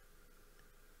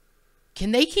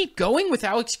they keep going with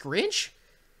Alex Grinch?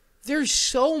 There's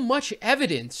so much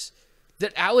evidence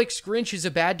that Alex Grinch is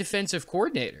a bad defensive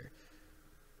coordinator.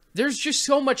 There's just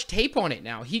so much tape on it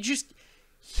now. He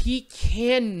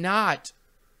cannot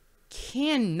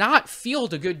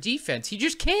field a good defense. He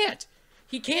just can't.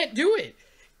 He can't do it.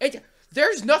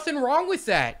 There's nothing wrong with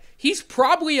that. He's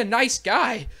probably a nice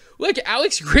guy. Look,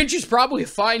 Alex Grinch is probably a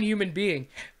fine human being.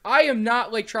 I am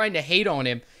not trying to hate on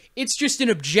him. It's just an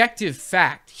objective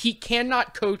fact. He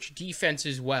cannot coach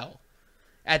defenses well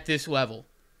at this level.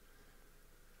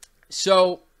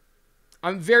 So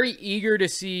I'm very eager to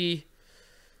see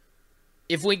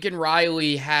if Lincoln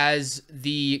Riley has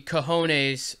the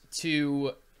cojones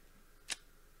to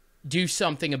do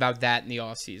something about that in the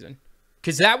offseason.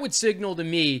 Because that would signal to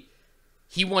me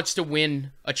he wants to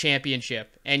win a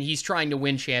championship, and he's trying to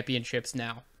win championships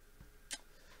now.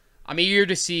 I'm eager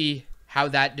to see how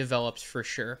that develops for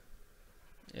sure.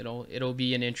 It'll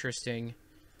be an interesting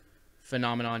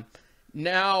phenomenon.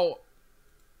 Now,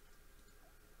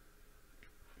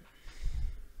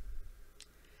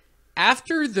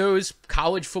 after those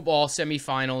college football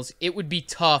semifinals, it would be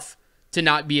tough to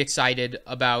not be excited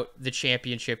about the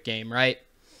championship game, right?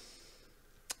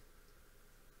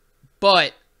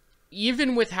 But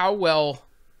even with how well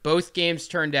both games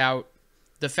turned out,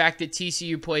 the fact that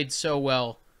TCU played so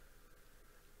well,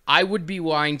 I would be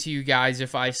lying to you guys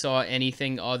if I saw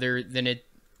anything other than a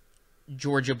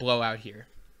Georgia blowout here.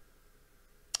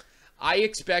 I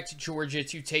expect Georgia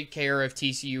to take care of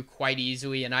TCU quite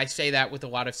easily, and I say that with a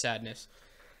lot of sadness.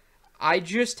 I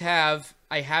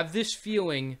have this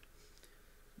feeling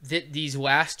that these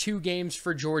last two games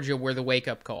for Georgia were the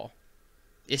wake-up call,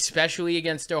 especially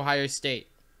against Ohio State.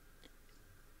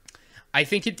 I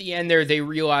think at the end there they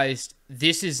realized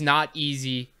this is not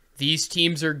easy. These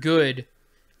teams are good.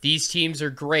 These teams are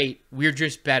great. We're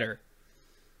just better.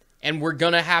 And we're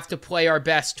going to have to play our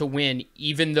best to win,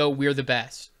 even though we're the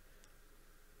best.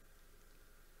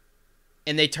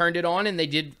 And they turned it on, and they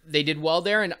did well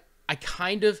there. And I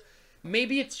kind of,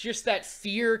 maybe it's just that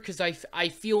fear, because I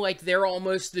feel like they're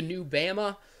almost the new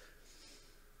Bama.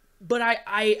 But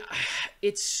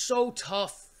it's so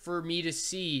tough for me to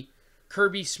see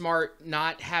Kirby Smart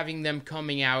not having them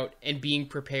coming out and being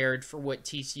prepared for what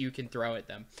TCU can throw at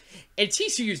them. And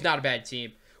TCU is not a bad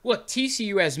team. Look,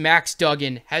 TCU has Max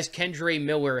Duggan, has Kendre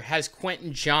Miller, has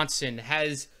Quentin Johnson,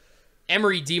 has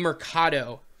Emery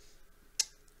DeMercado.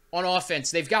 On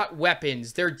offense, they've got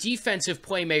weapons. Their defensive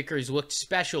playmakers looked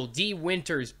special. D.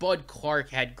 Winters, Bud Clark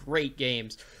had great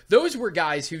games. Those were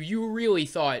guys who you really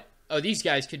thought, oh, these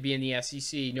guys could be in the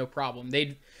SEC, no problem.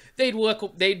 They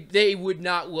would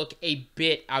not look a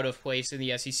bit out of place in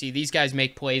the SEC. These guys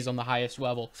make plays on the highest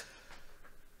level.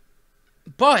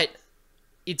 But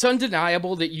it's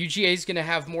undeniable that UGA is going to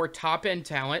have more top-end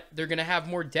talent. They're going to have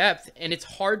more depth, and it's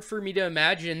hard for me to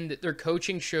imagine that their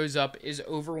coaching shows up as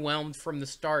overwhelmed from the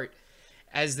start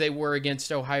as they were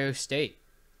against Ohio State.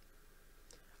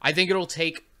 I think it'll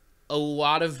take a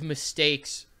lot of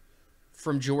mistakes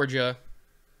from Georgia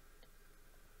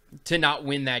to not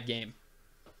win that game.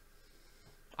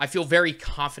 I feel very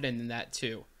confident in that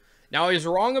too. Now, I was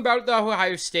wrong about the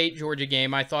Ohio State-Georgia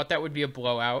game. I thought that would be a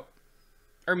blowout.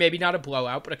 Or maybe not a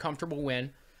blowout, but a comfortable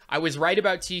win. I was right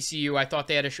about TCU. I thought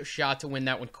they had a shot to win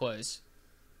that one close.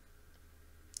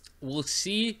 We'll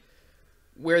see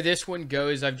where this one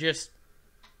goes. I've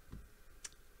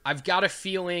got a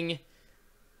feeling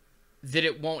that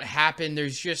it won't happen.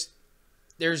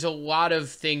 There's a lot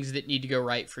of things that need to go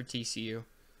right for TCU.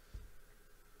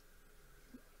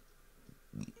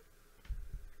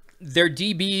 Their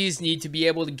DBs need to be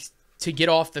able to get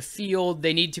off the field.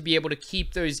 They need to be able to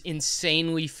keep those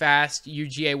insanely fast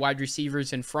UGA wide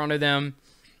receivers in front of them.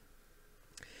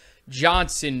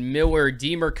 Johnson, Miller,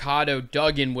 DeMercado,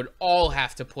 Duggan would all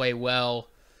have to play well.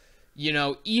 You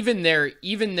know, even their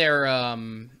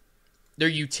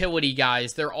utility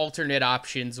guys, their alternate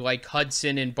options like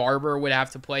Hudson and Barber would have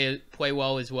to play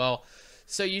well as well.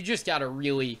 So you just got a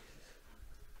really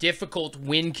difficult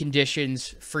win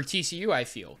conditions for TCU, I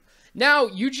feel. Now,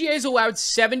 UGA's allowed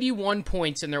 71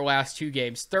 points in their last 2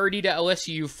 games, 30 to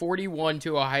LSU, 41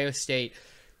 to Ohio State.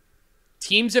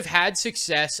 Teams have had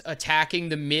success attacking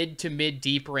the mid to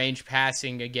mid-deep range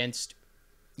passing against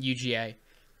UGA.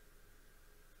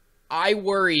 I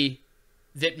worry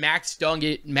that Max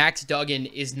Duggan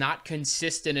is not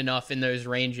consistent enough in those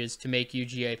ranges to make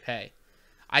UGA pay.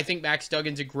 I think Max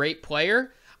Duggan's a great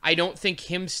player. I don't think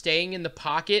him staying in the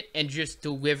pocket and just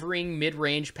delivering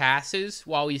mid-range passes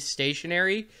while he's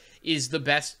stationary is the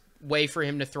best way for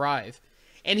him to thrive.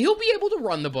 And he'll be able to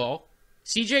run the ball.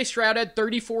 CJ Stroud had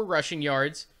 34 rushing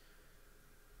yards.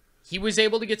 He was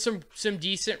able to get some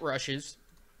decent rushes,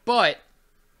 but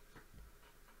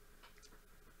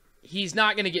he's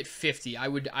not going to get 50. I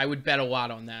would bet a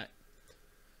lot on that.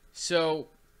 So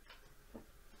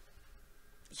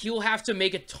he'll have to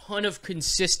make a ton of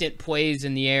consistent plays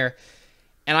in the air,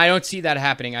 and I don't see that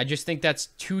happening. I just think that's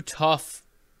too tough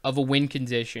of a win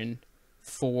condition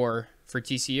for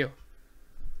TCU.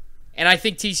 And I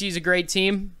think TCU is a great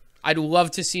team. I'd love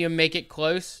to see them make it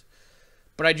close,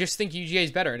 but I just think UGA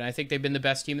is better, and I think they've been the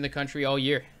best team in the country all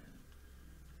year.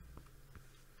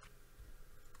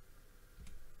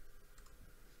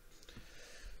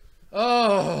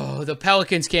 Oh, the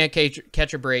Pelicans can't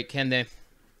catch a break, can they?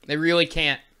 They really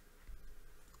can't.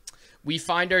 We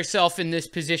find ourselves in this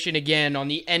position again on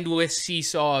the endless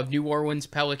seesaw of New Orleans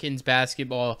Pelicans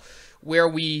basketball, where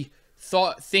we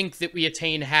think that we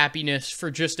attain happiness for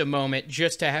just a moment,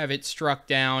 just to have it struck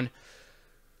down.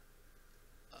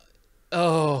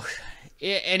 Oh,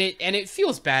 and it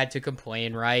feels bad to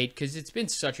complain, right? Because it's been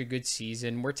such a good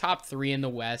season. We're top 3 in the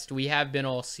West. We have been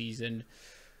all season.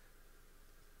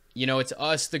 You know, it's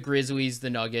us, the Grizzlies, the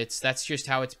Nuggets. That's just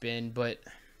how it's been, but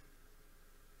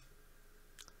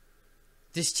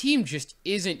this team just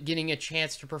isn't getting a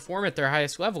chance to perform at their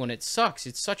highest level, and it sucks.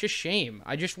 It's such a shame.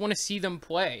 I just want to see them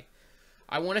play.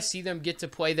 I want to see them get to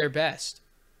play their best.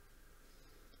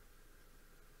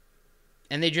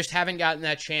 And they just haven't gotten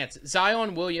that chance.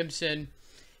 Zion Williamson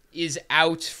is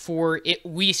out for at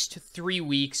least 3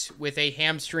 weeks with a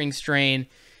hamstring strain.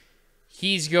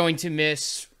 He's going to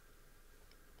miss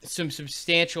some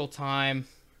substantial time.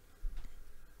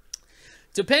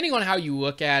 Depending on how you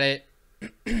look at it,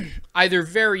 either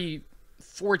very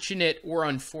fortunate or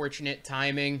unfortunate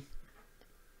timing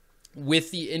with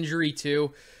the injury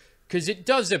too, because it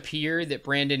does appear that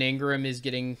Brandon Ingram is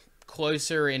getting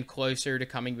closer and closer to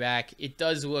coming back. It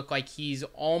does look like he's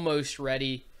almost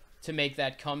ready to make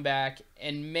that comeback,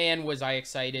 and man, was I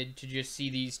excited to just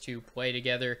see these two play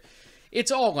together.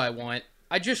 It's all I want.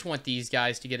 I just want these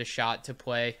guys to get a shot to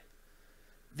play.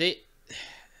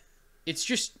 It's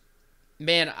just,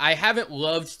 man, I haven't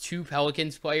loved 2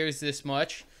 Pelicans players this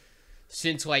much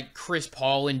since, like, Chris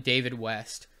Paul and David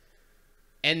West.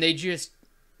 And they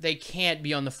can't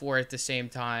be on the floor at the same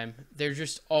time. They're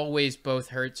just always both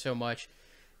hurt so much.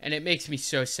 And it makes me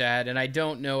so sad. And I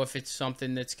don't know if it's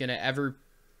something that's going to ever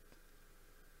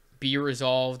be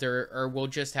resolved or we'll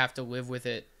just have to live with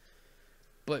it.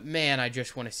 But, man, I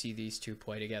just want to see these two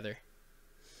play together.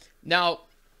 Now,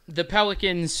 the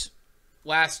Pelicans,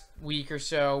 last week or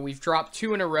so, we've dropped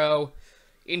 2 in a row,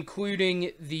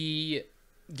 including the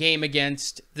game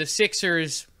against the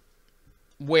Sixers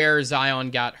where Zion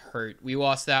got hurt. We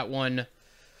lost that one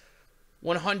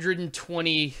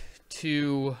 120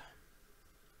 to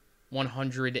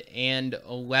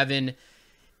 111.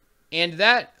 And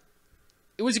it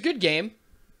was a good game.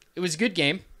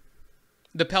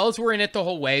 The Pels were in it the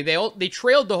whole way. They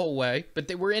trailed the whole way, but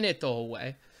they were in it the whole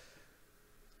way.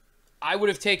 I would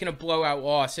have taken a blowout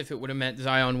loss if it would have meant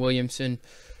Zion Williamson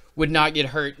would not get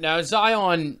hurt. Now,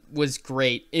 Zion was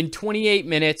great. In 28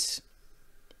 minutes,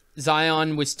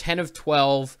 Zion was 10 of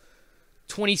 12,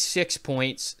 26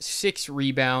 points, 6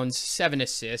 rebounds, 7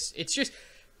 assists. It's just,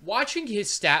 watching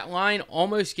his stat line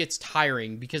almost gets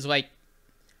tiring because, like,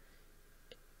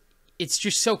 it's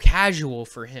just so casual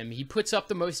for him. He puts up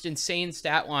the most insane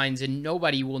stat lines and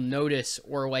nobody will notice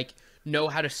or, like, know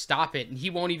how to stop it. And he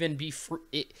won't even be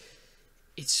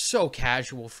it's so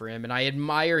casual for him, and I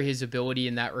admire his ability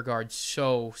in that regard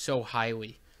so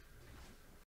highly.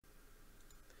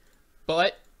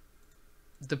 But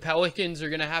the Pelicans are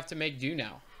going to have to make do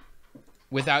now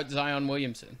without Zion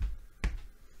Williamson.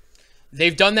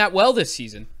 They've done that well this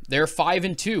season. They're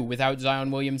 5-2 without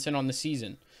Zion Williamson on the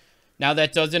season. Now,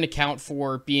 that doesn't account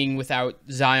for being without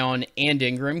Zion and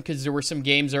Ingram, because there were some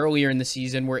games earlier in the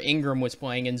season where Ingram was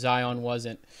playing and Zion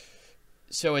wasn't.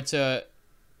 So it's a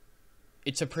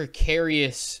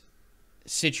precarious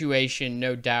situation,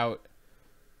 no doubt.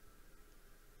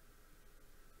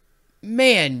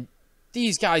 Man,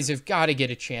 These guys have got to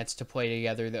get a chance to play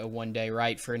together, though, one day,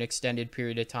 right? For an extended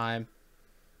period of time.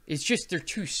 It's just they're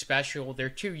too special. They're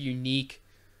too unique.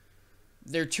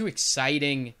 They're too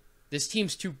exciting. This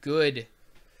team's too good.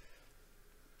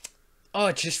 Oh,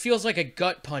 it just feels like a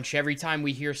gut punch every time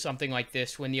we hear something like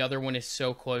this when the other one is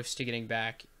so close to getting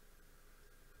back.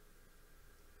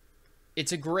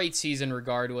 It's a great season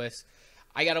regardless.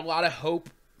 I got a lot of hope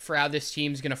for how this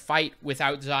team's going to fight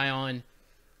without Zion.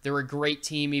 They're a great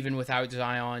team even without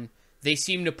Zion. They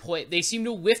seem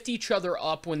to lift each other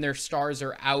up when their stars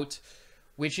are out,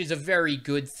 which is a very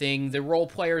good thing. The role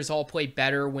players all play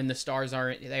better when the stars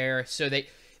aren't there, so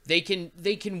they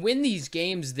can win these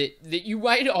games that you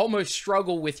might almost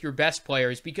struggle with your best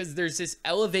players, because there's this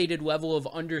elevated level of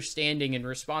understanding and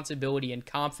responsibility and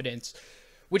confidence,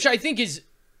 which I think is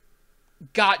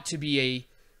got to be a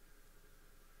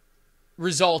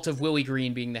result of Willie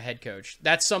Green being the head coach.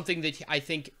 That's something that I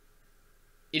think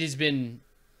it has been,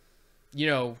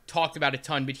 talked about a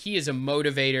ton, but he is a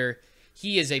motivator.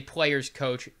 He is a player's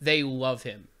coach. They love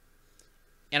him.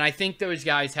 And I think those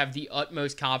guys have the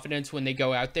utmost confidence when they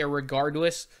go out there,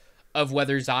 regardless of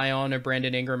whether Zion or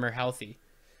Brandon Ingram are healthy.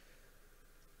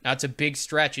 Now, it's a big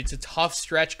stretch. It's a tough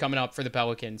stretch coming up for the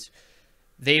Pelicans.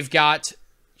 They've got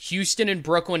Houston and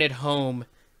Brooklyn at home.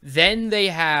 Then they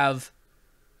have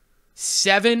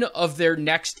 7 of their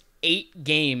next 8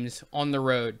 games on the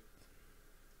road.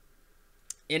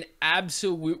 An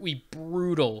absolutely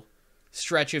brutal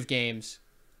stretch of games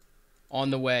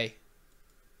on the way.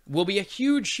 Will be a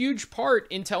huge, huge part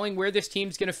in telling where this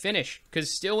team's going to finish,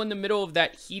 because still in the middle of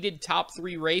that heated top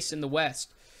 3 race in the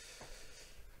West.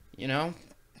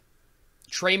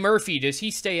 Trey Murphy, does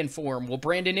he stay in form? Will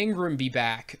Brandon Ingram be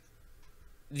back?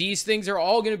 These things are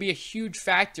all going to be a huge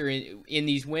factor in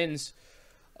these wins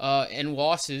and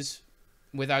losses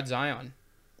without Zion.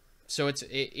 So it's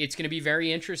going to be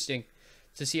very interesting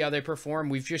to see how they perform.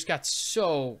 We've just got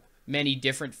so many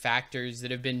different factors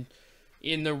that have been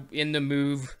in the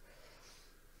move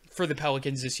for the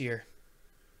Pelicans this year.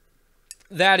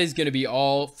 That is going to be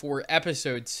all for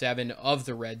episode 7 of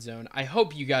The Red Zone. I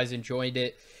hope you guys enjoyed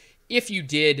it. If you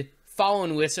did, follow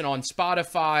and listen on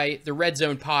Spotify, The Red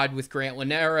Zone Pod with Grant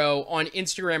Lanero, on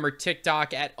Instagram or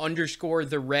TikTok at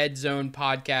 _The Red Zone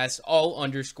Podcast, all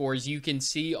underscores you can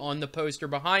see on the poster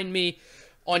behind me,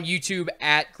 on YouTube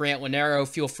at Grant Lanero.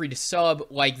 Feel free to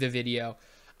like the video.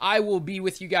 I will be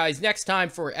with you guys next time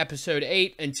for episode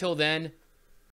 8. Until then,